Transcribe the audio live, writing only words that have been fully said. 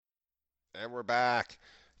And we're back.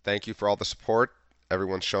 Thank you for all the support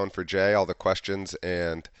everyone's shown for Jay. All the questions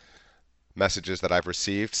and messages that I've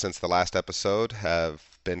received since the last episode have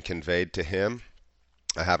been conveyed to him.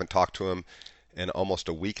 I haven't talked to him in almost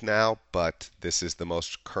a week now, but this is the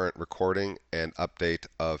most current recording and update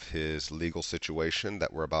of his legal situation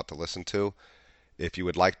that we're about to listen to. If you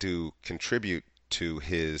would like to contribute to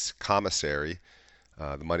his commissary,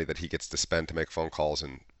 the money that he gets to spend to make phone calls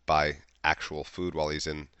and buy actual food while he's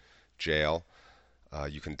in jail,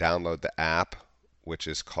 you can download the app, which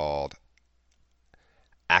is called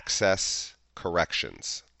Access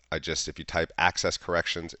Corrections. If you type Access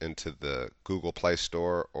Corrections into the Google Play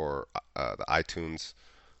Store or the iTunes,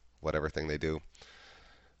 whatever thing they do,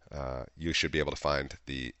 you should be able to find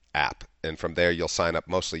the app. And from there, you'll sign up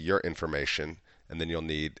mostly your information, and then you'll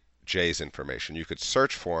need Jay's information. You could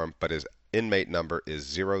search for him, but his inmate number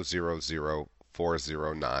is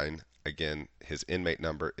 000409. Again, his inmate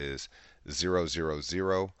number is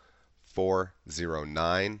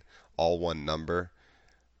 000409, all one number.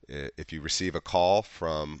 If you receive a call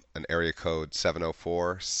from an area code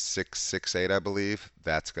 704-668, I believe,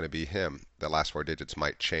 that's going to be him. The last four digits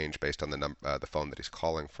might change based on the phone that he's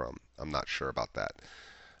calling from. I'm not sure about that.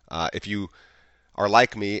 If you are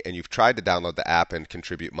like me and you've tried to download the app and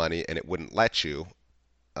contribute money and it wouldn't let you,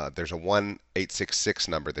 there's a 1-866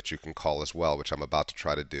 number that you can call as well, which I'm about to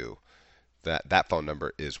try to do. That phone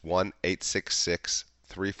number is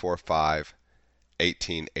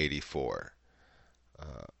 1-866-345-1884.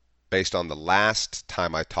 Based on the last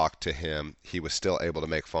time I talked to him, he was still able to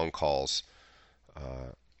make phone calls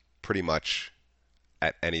pretty much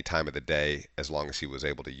at any time of the day, as long as he was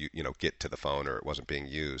able to get to the phone or it wasn't being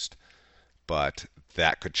used. But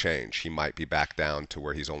that could change. He might be back down to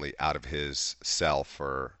where he's only out of his cell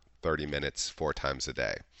for 30 minutes 4 times a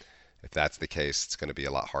day. If that's the case, it's going to be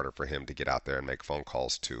a lot harder for him to get out there and make phone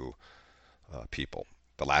calls to people.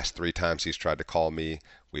 The last 3 times he's tried to call me,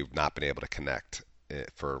 we've not been able to connect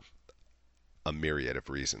for a myriad of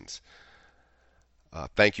reasons.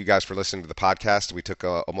 Thank you guys for listening to the podcast. We took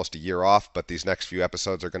almost a year off, but these next few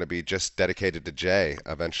episodes are going to be just dedicated to Jay.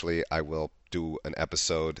 Eventually, I will do an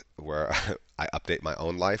episode where I update my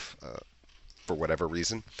own life for whatever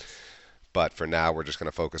reason. But for now, we're just going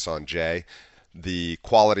to focus on Jay. The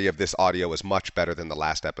quality of this audio is much better than the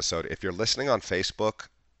last episode. If you're listening on Facebook,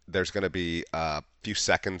 there's going to be a few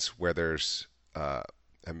seconds where there's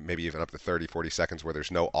and maybe even up to 30, 40 seconds where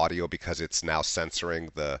there's no audio because it's now censoring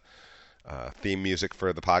the theme music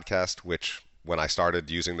for the podcast, which when I started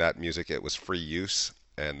using that music, it was free use,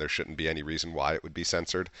 and there shouldn't be any reason why it would be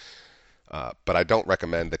censored. But I don't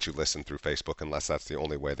recommend that you listen through Facebook unless that's the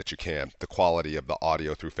only way that you can. The quality of the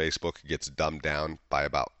audio through Facebook gets dumbed down by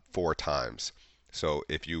about 4 times. So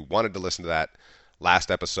if you wanted to listen to that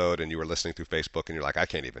last episode and you were listening through Facebook and you're like, I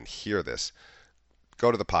can't even hear this,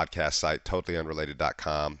 go to the podcast site,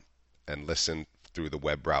 totallyunrelated.com, and listen through the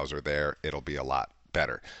web browser there. It'll be a lot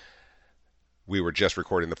better. We were just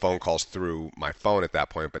recording the phone calls through my phone at that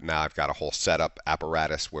point, but now I've got a whole setup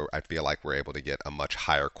apparatus where I feel like we're able to get a much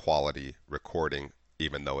higher quality recording,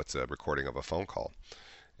 even though it's a recording of a phone call.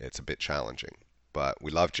 It's a bit challenging. But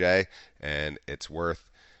we love Jay, and it's worth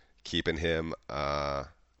keeping him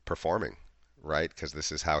performing, right? Because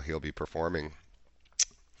this is how he'll be performing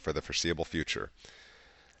for the foreseeable future.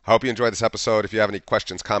 I hope you enjoyed this episode. If you have any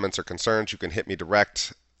questions, comments, or concerns, you can hit me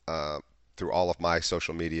direct through all of my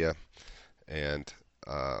social media. And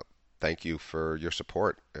thank you for your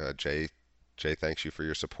support. Jay thanks you for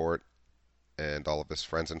your support. And all of his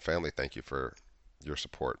friends and family, thank you for your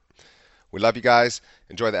support. We love you guys.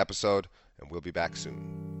 Enjoy the episode, and we'll be back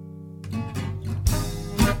soon.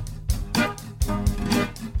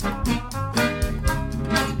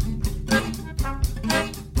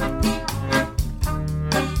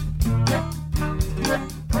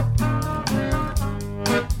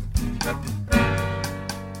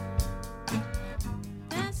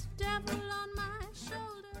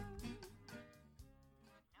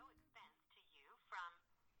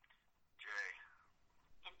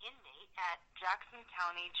 Jackson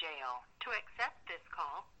County Jail. To accept this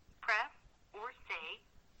call, press or say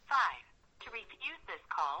 5. To refuse this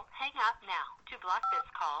call, hang up now. To block this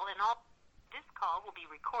call this call will be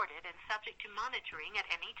recorded and subject to monitoring at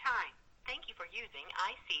any time. Thank you for using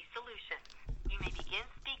IC Solutions. You may begin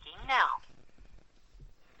speaking now.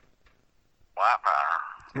 White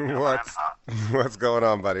powder. What's going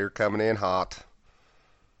on, buddy? You're coming in hot.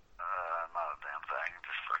 Not a damn thing.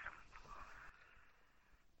 Just fucking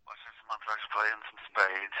watching some motherfuckers playing some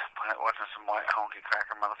spades. Watching some white honky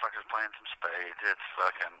cracker motherfuckers playing some spades. It's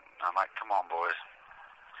fucking. I'm like, come on, boys.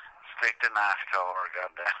 Stick to NASCAR,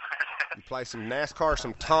 goddamn it. You play some NASCAR,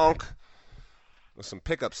 some Tonk. With some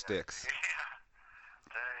pickup sticks. Yep,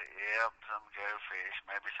 some go fish,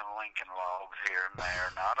 maybe some Lincoln logs here and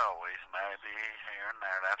there. Not always, maybe here and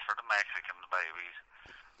there. That's for the Mexicans, babies.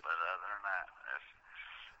 But other than that, it's,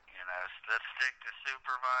 let's stick to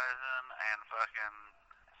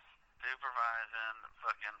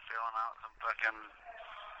fucking filling out some fucking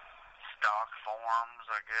stock forms,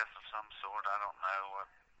 I guess, of some sort. I don't know what.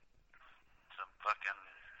 Some fucking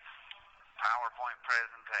PowerPoint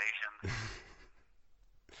presentation.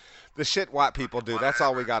 The shit white people do. That's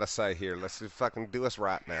all we gotta say here. Let's just fucking do us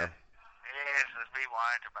right now. Yes, let's be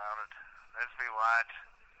white about it. Let's be white.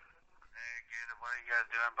 What are you guys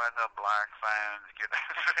doing by the black phones? Get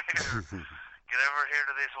over here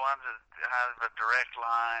to this one that has a direct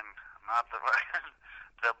line, not the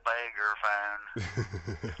the beggar phone.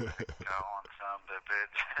 Calling some the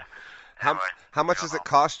bitch. Anyway, how much does it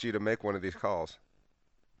cost you to make one of these calls?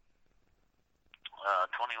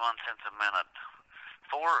 21 cents a minute.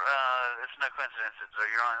 It's no coincidence.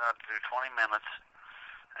 You're only allowed to do 20 minutes,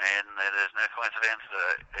 and it is no coincidence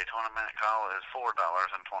that a 20-minute call is $4.20.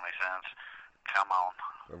 Come on.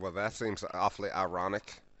 Well, that seems awfully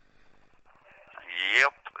ironic.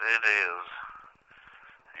 Yep, it is.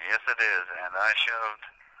 Yes, it is. And I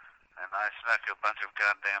snuck a bunch of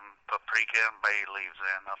goddamn paprika and bay leaves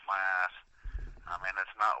in up my ass. I mean,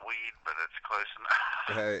 it's not weed, but it's close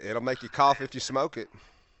enough. Hey, it'll make you cough if you smoke it.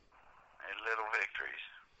 Little victories.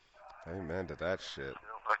 Amen to that shit.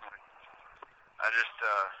 I just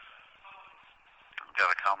got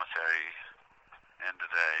a commissary in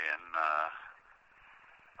today, and I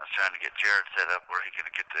was trying to get Jared set up where he can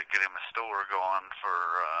get him a store going for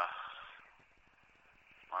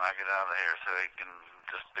when I get out of here, so he can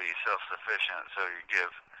just be self-sufficient. So you give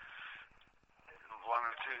one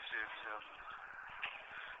or two soups.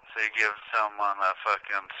 So you give someone a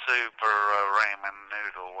fucking soup or a ramen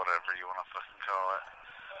noodle, whatever you want to fucking call it,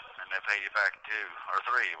 and they pay you back 2 or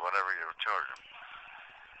 3, whatever you charge them.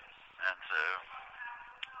 And so,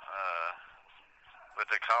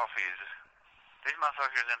 with the coffees, these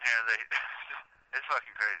motherfuckers in here, it's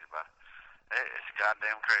fucking crazy, but it's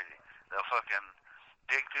goddamn crazy. They'll fucking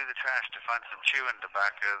dig through the trash to find some chewing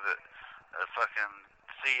tobacco that the fucking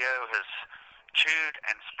CEO has chewed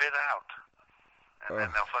and spit out. And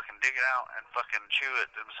then they'll fucking dig it out and fucking chew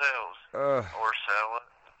it themselves. Or sell it.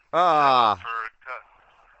 Sell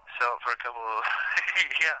it for a couple of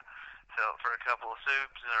sell it for a couple of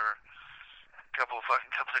soups or a couple of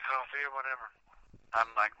fucking cups of coffee or whatever.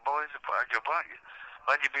 I'm like, boys, why'd you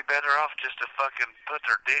be better off just to fucking put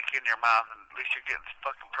their dick in your mouth, and at least you're getting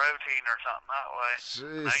some fucking protein or something that way.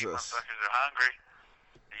 Jesus. Now you motherfuckers are hungry.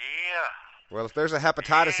 Yeah. Well, if there's a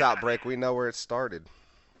hepatitis outbreak, we know where it started.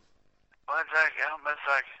 Well, it's like,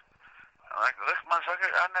 look, motherfucker,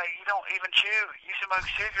 I know you don't even chew. You smoke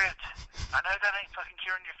cigarettes. I know that ain't fucking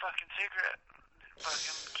curing your fucking cigarette.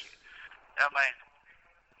 I mean,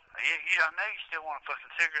 I know you still want a fucking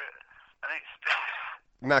cigarette.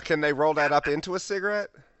 Now, can they roll that up into a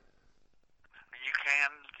cigarette? You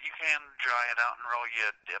can dry it out and roll you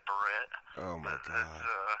a dipperette. Oh my God.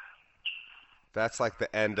 That's like the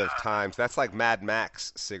end of times. That's like Mad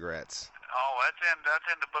Max cigarettes. Oh, that's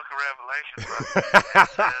in the Book of Revelation, bro.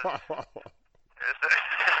 It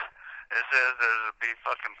says there'll be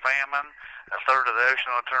fucking famine, a third of the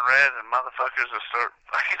ocean will turn red, and motherfuckers will start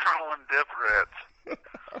fucking rolling dipperets.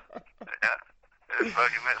 Yeah, it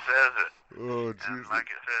says it. Oh, Jesus. And like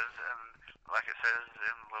it says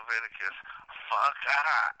in Leviticus, fuck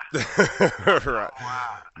that. Right.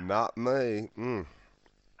 Wow. Not me.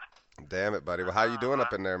 Damn it, buddy. Well, how you doing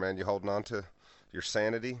up in there, man? You holding on to your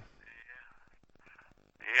sanity?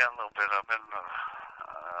 Yeah, a little bit. I've been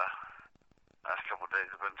last couple of days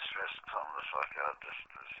I've been stressing something the fuck out. Just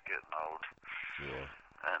getting old. Yeah.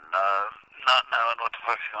 And not knowing what the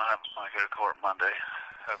fuck's gonna happen when I go to court Monday.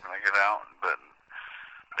 Hoping I get out, but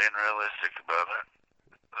being realistic about it.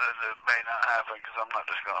 It may not happen because I'm not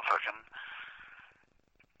just gonna fucking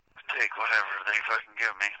take whatever they fucking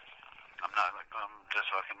give me. I'm just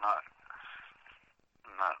fucking not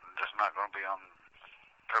gonna be on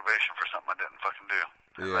probation for something I didn't fucking do.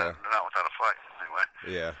 Yeah. Not without a fight, anyway.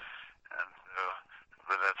 Yeah. And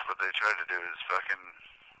but that's what they try to do is fucking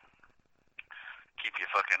keep you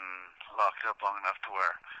fucking locked up long enough to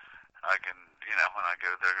where I can, when I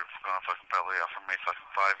go, they're gonna fucking probably offer me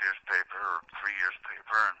fucking 5 years paper or 3 years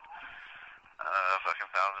paper and a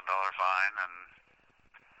fucking $1,000 fine and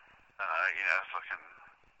fucking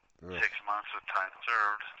 6 months with time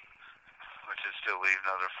served, which would still leave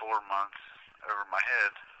another 4 months over my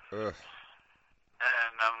head. Ugh.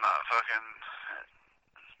 And I'm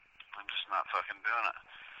just not fucking doing it.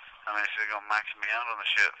 I mean, if they're gonna max me out on the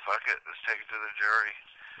shit, fuck it. Let's take it to the jury.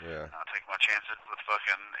 Yeah. I'll take my chances with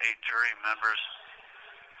fucking 8 jury members.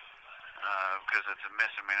 Because it's a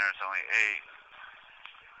misdemeanor, it's only 8.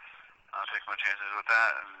 I'll take my chances with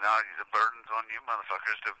that. And now the burden's on you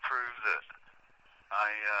motherfuckers to prove that I,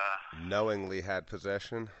 Knowingly had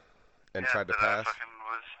possession and yeah, tried to that pass? I fucking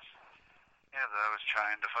was, yeah, that I was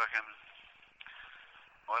trying to fucking,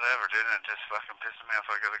 whatever, dude, and it just fucking pissed me off.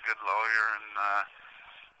 I got a good lawyer,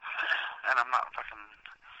 and I'm not fucking,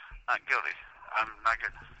 not guilty. I'm not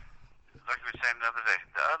good. Like we were saying the other day,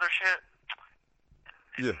 the other shit,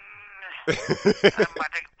 Yeah. I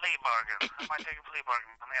might take a plea bargain. I might take a plea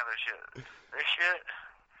bargain on the other shit. This shit,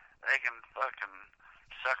 they can fucking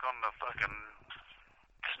suck on the fucking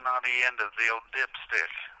snotty end of the old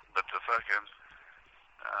dipstick. But the fucking,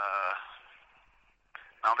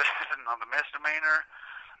 now this isn't on the misdemeanor,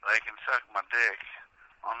 they can suck my dick.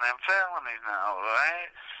 On them felonies now,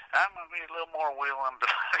 right? I'm going to be a little more willing to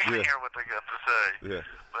hear what they got to say. Yeah.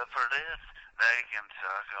 But for this, they can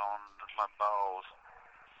suck on my balls.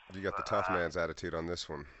 You got the tough man's attitude on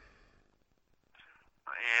this one.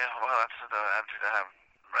 Yeah, well, that's the attitude I have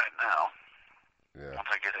right now. Yeah.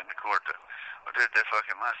 Once I get into court, what did they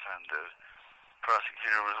fucking last time do?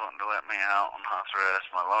 Prosecutor was wanting to let me out on house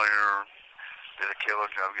arrest. My lawyer did a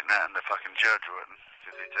killer job getting that, and the fucking judge wouldn't,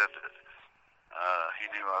 because he said that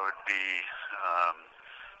he knew I would be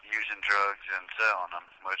using drugs and selling them,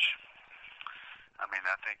 which, I mean,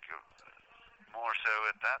 I think more so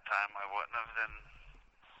at that time I wouldn't have than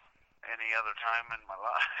any other time in my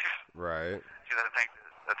life. Right. Because I think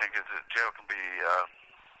that jail can be,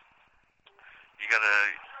 you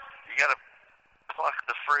gotta pluck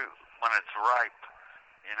the fruit when it's ripe.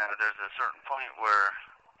 You know, there's a certain point where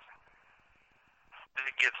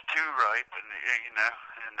it gets too ripe, and you know,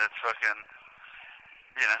 and it's fucking,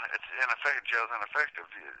 you know, it's ineffective. Jail's ineffective.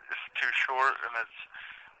 It's too short, and it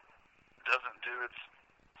doesn't do its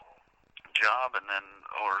job, and then,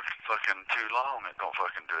 or fucking too long, it don't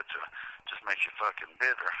fucking do it. Just makes you fucking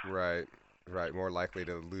bitter. Right. Right. More likely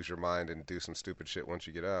to lose your mind and do some stupid shit once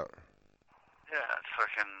you get out. Yeah, it's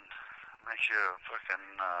fucking makes you fucking.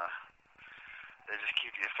 They just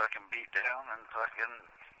keep you fucking beat down and fucking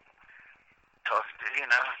talk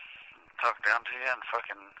down to you and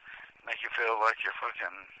fucking make you feel like you're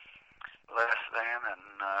fucking less than, and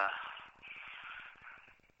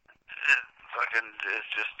it fucking is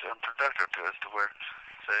just unproductive to us to where,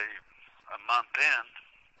 say, a month in,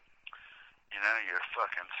 you know, you're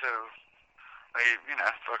fucking so, you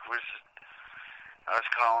know, I was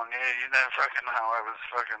calling you, you know, fucking how I was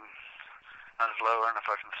lowering a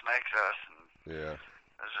fucking snake's ass, and Yeah.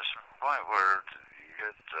 there's just a point where you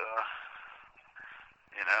get,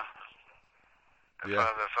 you know, if Yeah.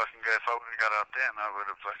 I would have got out then, I would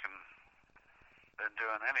have fucking been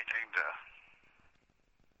doing anything to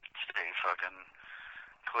stay fucking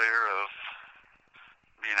clear of,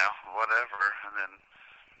 you know, whatever, and then,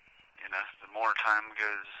 you know, the more time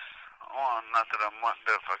goes on, not that I'm wanting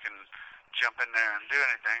to fucking jump in there and do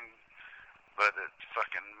anything, but it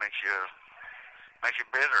fucking makes you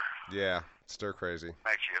bitter. Yeah. Stir crazy.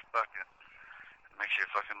 Makes you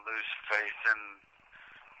fucking lose faith in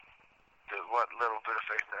what little bit of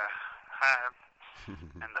faith I had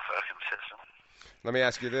in the fucking system. Let me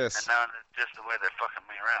ask you this. And now it's just the way they're fucking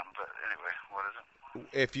me around. But anyway, what is it?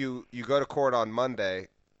 If you go to court on Monday,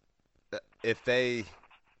 is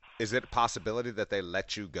it a possibility that they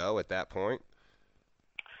let you go at that point?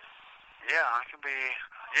 Yeah, I can be.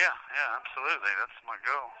 Yeah, absolutely. That's my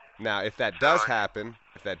goal. Now, if that does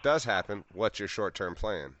happen, what's your short-term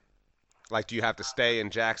plan? Like, do you have to stay in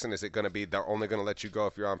Jackson? Is it going to be they're only going to let you go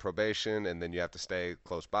if you're on probation, and then you have to stay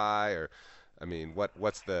close by? Or, I mean,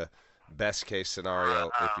 what's the best-case scenario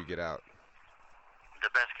if you get out? The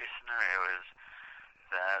best-case scenario is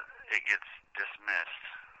that it gets dismissed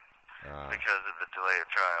because of the delay of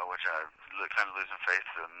trial, which I'm kind of losing faith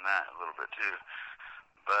in that a little bit too.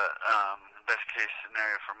 But the best-case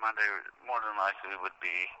scenario for Monday, more than likely, would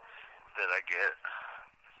be that I get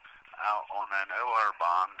out on an OR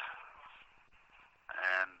bond,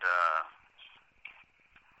 and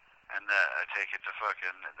that I take it to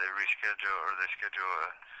fucking, they reschedule or they schedule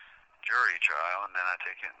a jury trial, and then I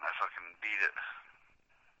take it and I fucking beat it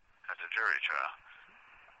at the jury trial.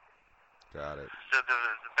 Got it. So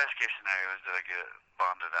the best case scenario is that I get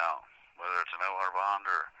bonded out, whether it's an OR bond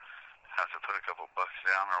or have to put a couple bucks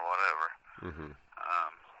down or whatever. Mm-hmm.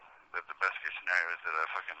 But the best case scenario is that I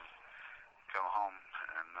fucking come home,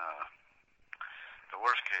 and the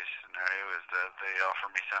worst case scenario is that they offer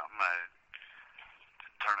me something, I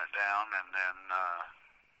turn it down, and then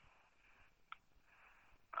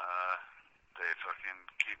they fucking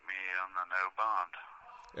keep keep me on the no bond.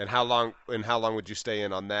 And how long would you stay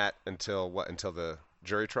in on that until what? Until the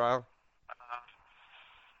jury trial?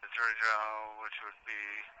 The jury trial, which would be,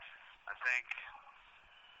 I think,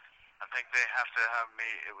 they have to have me.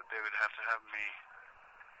 They would have to have me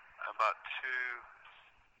about 15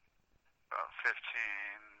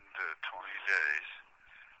 to 20 days.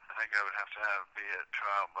 I think I would have to be at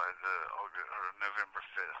trial by the November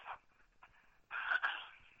 5th.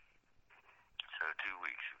 So 2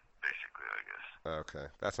 weeks, basically, I guess. Okay,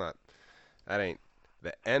 that ain't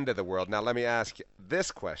the end of the world. Now let me ask you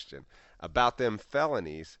this question about them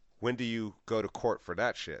felonies. When do you go to court for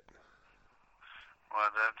that shit?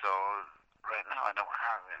 Well, that's all. Right now, I don't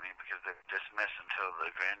have any because they're dismissed until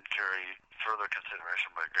the grand jury, further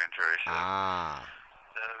consideration by grand jury. So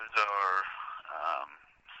those are.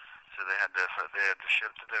 So they had to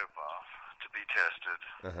ship the dope off to be tested.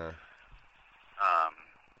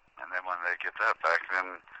 And then when they get that back, then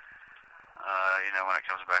when it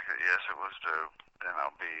comes back that yes, it was dope, then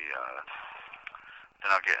I'll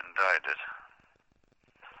get indicted,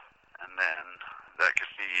 and then that could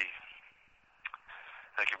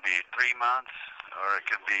be 3 months, or it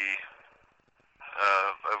could be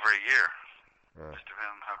over a year. Just depending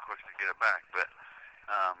on how quick they get it back. But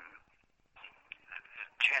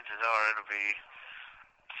chances are it'll be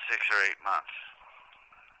 6 or 8 months.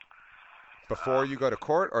 Before you go to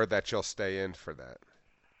court, or that you'll stay in for that?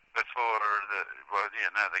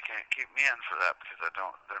 They can't keep me in for that because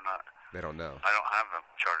They don't know. I don't have them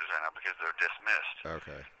charges right now because they're dismissed.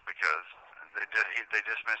 Okay. Because they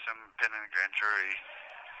dismissed them pending the grand jury.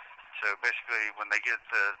 So basically, when they get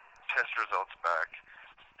the test results back,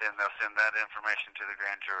 then they'll send that information to the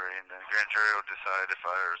grand jury, and the grand jury will decide if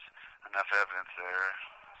there's enough evidence there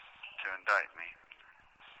to indict me.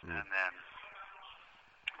 And then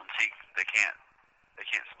they can't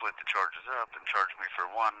split the charges up and charge me for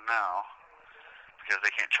one now, because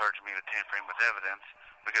they can't charge me with tampering with evidence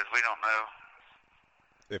because we don't know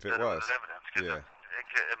if it was evidence.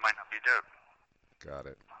 It might not be dope. Got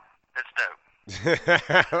it. It's dope.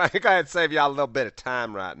 I think I'd save y'all a little bit of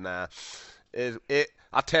time right now.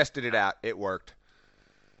 I tested it out. It worked.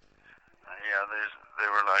 They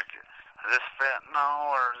were like, is this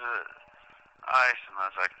fentanyl or is it ice? And I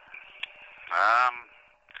was like,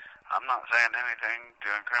 I'm not saying anything to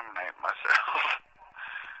incriminate myself.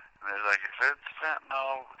 And they're like, if it's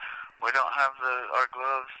fentanyl, we don't have our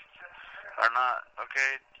gloves are not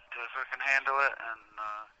okay to fucking handle it, and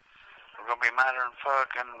we're gonna be madder than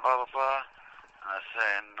fuck and blah blah blah. And I was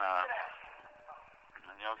saying,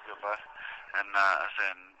 and y'all goodbye. And I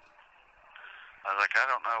was like, I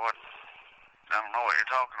don't know what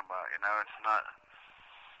you're talking about. It's not.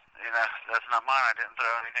 That's not mine. I didn't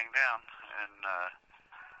throw anything down. And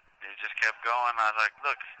he just kept going. I was like,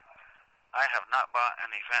 look, I have not bought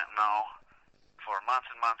any fentanyl for months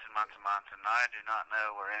and months and months and months, and I do not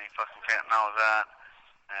know where any fucking fentanyl is at.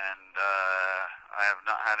 And I have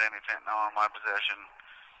not had any fentanyl in my possession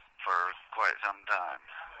for quite some time.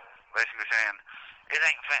 Basically saying, it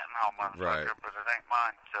ain't fentanyl, motherfucker, right, but it ain't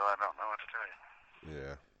mine, so I don't know what to tell you.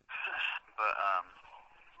 Yeah. But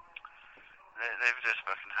they've just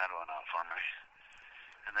fucking had one out for me.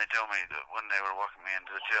 And they told me that when they were walking me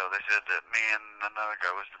into the jail, they said that me and another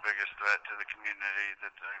guy was the biggest threat to the community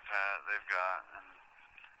that they've got. And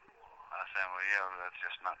I said, well, yeah, but that's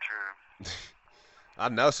just not true.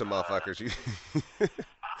 I know some motherfuckers. I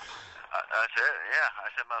said, yeah. I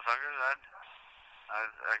said, motherfuckers,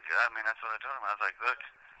 I mean, that's what I told him. I was like, look,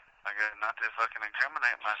 I got not to fucking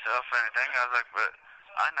incriminate myself or anything. I was like, but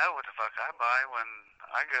I know what the fuck I buy when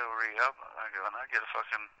I go re-up. And I get a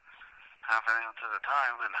fucking half an ounce at a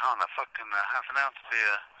time, and how in the fuck can a half an ounce be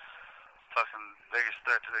a fucking biggest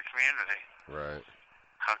threat to the community? Right.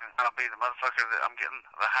 How can I be the motherfucker that I'm getting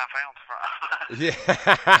the half ounce from? Yeah.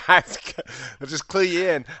 I'll just clue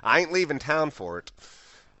you in. I ain't leaving town for it.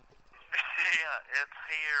 Yeah, it's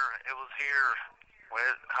here. It was here.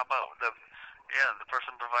 How about the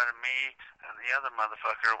person provided me and the other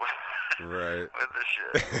motherfucker with, right, with the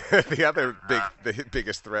shit. The other the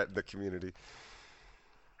biggest threat in the community.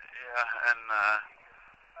 Yeah, and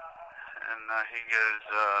he goes,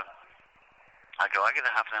 I go, I get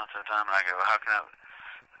a half an ounce at a time, and I go, how can I,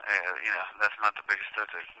 that's not the biggest threat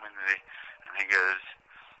to the community. And he goes,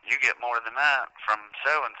 you get more than that from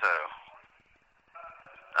so-and-so.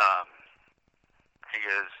 He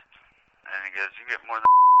goes, you get more than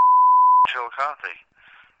Chillicothe.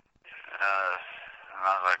 And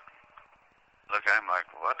I was like, look at him like,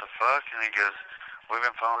 what the fuck? And he goes, we've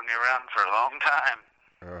been following you around for a long time.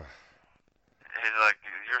 He's like,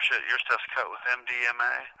 your stuff's cut with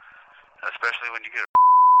MDMA, especially when you get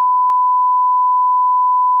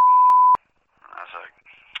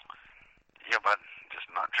but just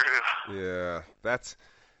not true. Yeah, that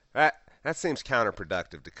seems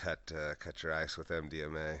counterproductive to cut your ice with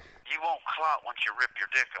MDMA. You won't clot once you rip your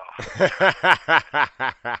dick off.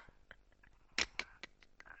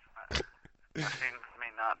 I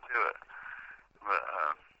mean, not do it. But,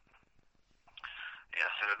 yeah,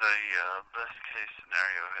 so the best case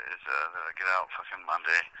scenario is that I get out fucking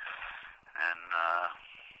Monday, and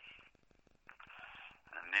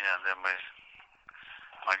yeah, then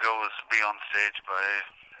my goal is to be on stage by,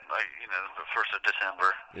 like, you know, the 1st of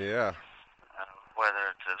December. Yeah.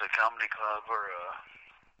 Whether it's at a comedy club or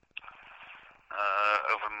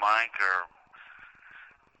open mic or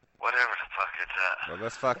whatever the fuck it's at. Well,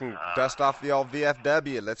 let's fucking dust off the old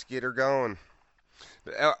VFW. Let's get her going.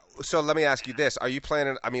 So let me ask you this: are you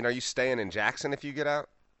staying in Jackson if you get out?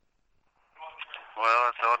 Well,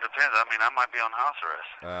 it all depends. I mean, I might be on house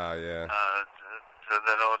arrest. Oh, yeah. So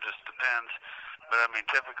that all just depends. But I mean,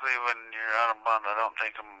 typically when you're out on bond, I don't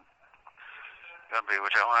think I'm gonna be,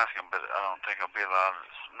 which I'll ask him, but I don't think I'll be allowed.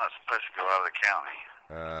 I'm not supposed to go out of the county.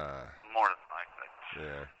 More than likely.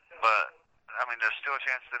 Yeah. But I mean, there's still a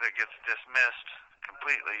chance that it gets dismissed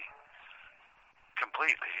completely,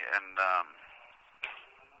 and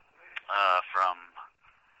from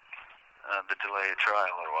the delayed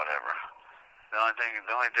trial or whatever. The only thing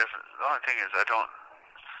is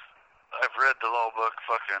I've read the law book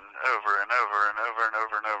fucking over and over and over and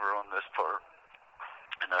over and over on this part,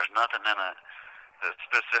 and there's nothing in it that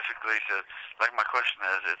specifically says, like, my question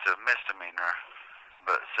is, it's a misdemeanor,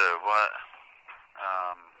 but so what?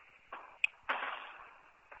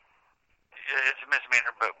 It's a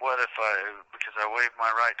misdemeanor, but what if because I waived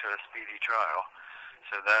my right to a speedy trial,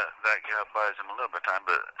 so that buys them a little bit of time,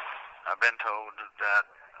 but I've been told that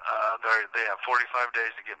they have 45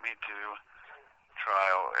 days to get me to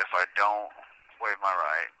trial if I don't waive my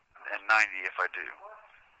right, and 90 if I do.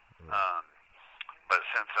 But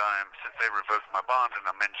since they revoked my bond and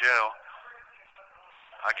I'm in jail,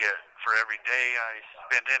 I get, for every day I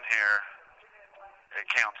spend in here, it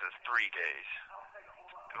counts as 3 days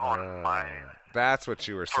on my. That's what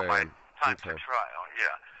you were for saying. My time to trial,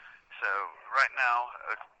 yeah. So right now,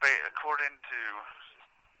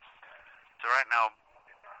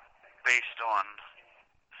 based on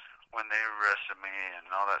when they arrested me and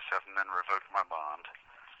all that stuff, and then revoked my bond.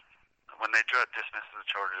 When they dismissed the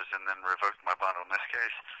charges and then revoked my bond on this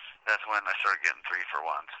case, that's when I started getting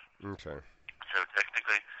 3-for-1s. Okay. So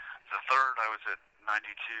technically, the third I was at 92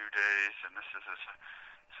 days, and this is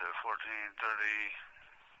so 14, 30,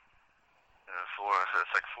 4, so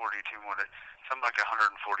it's like 42 more days. Something like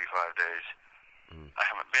 145 days. I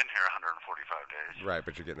haven't been here 145 days. Right,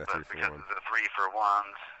 but you're getting the 3-for-1. Because of the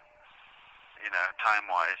 3-for-1s, you know,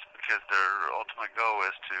 time-wise, because their ultimate goal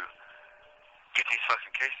is to get these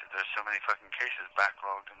fucking cases. There's so many fucking cases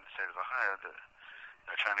backlogged in the state of Ohio that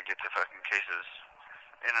they're trying to get the fucking cases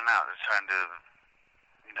in and out. They're trying to,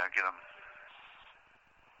 you know, get them,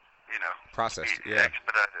 you know, processed, yeah.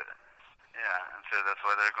 Expedited. Yeah, and so that's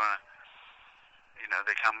why they're going to, you know,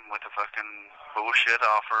 they come with a fucking bullshit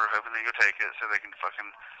offer, hoping that you'll take it so they can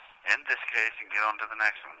fucking end this case and get on to the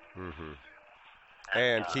next one. Mm-hmm.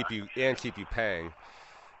 And keep you paying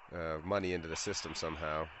money into the system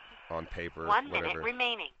somehow, on paper, 1 whatever. minute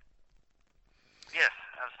remaining. Yes,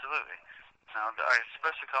 absolutely. Now, I'm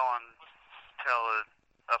supposed to call and tell an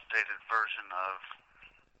updated version of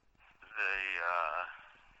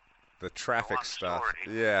the traffic stuff.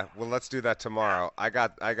 story. Yeah, well, let's do that tomorrow. I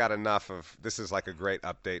got enough of this. Is like a great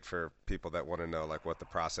update for people that want to know like what the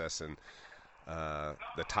process and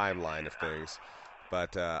the timeline of things.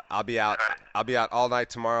 But I'll be out all night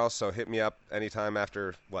tomorrow, so hit me up anytime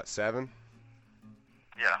after 7?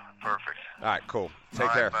 Yeah, perfect. All right, cool. Take all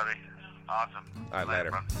right, care, buddy. Awesome. All right,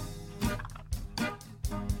 later. Bro.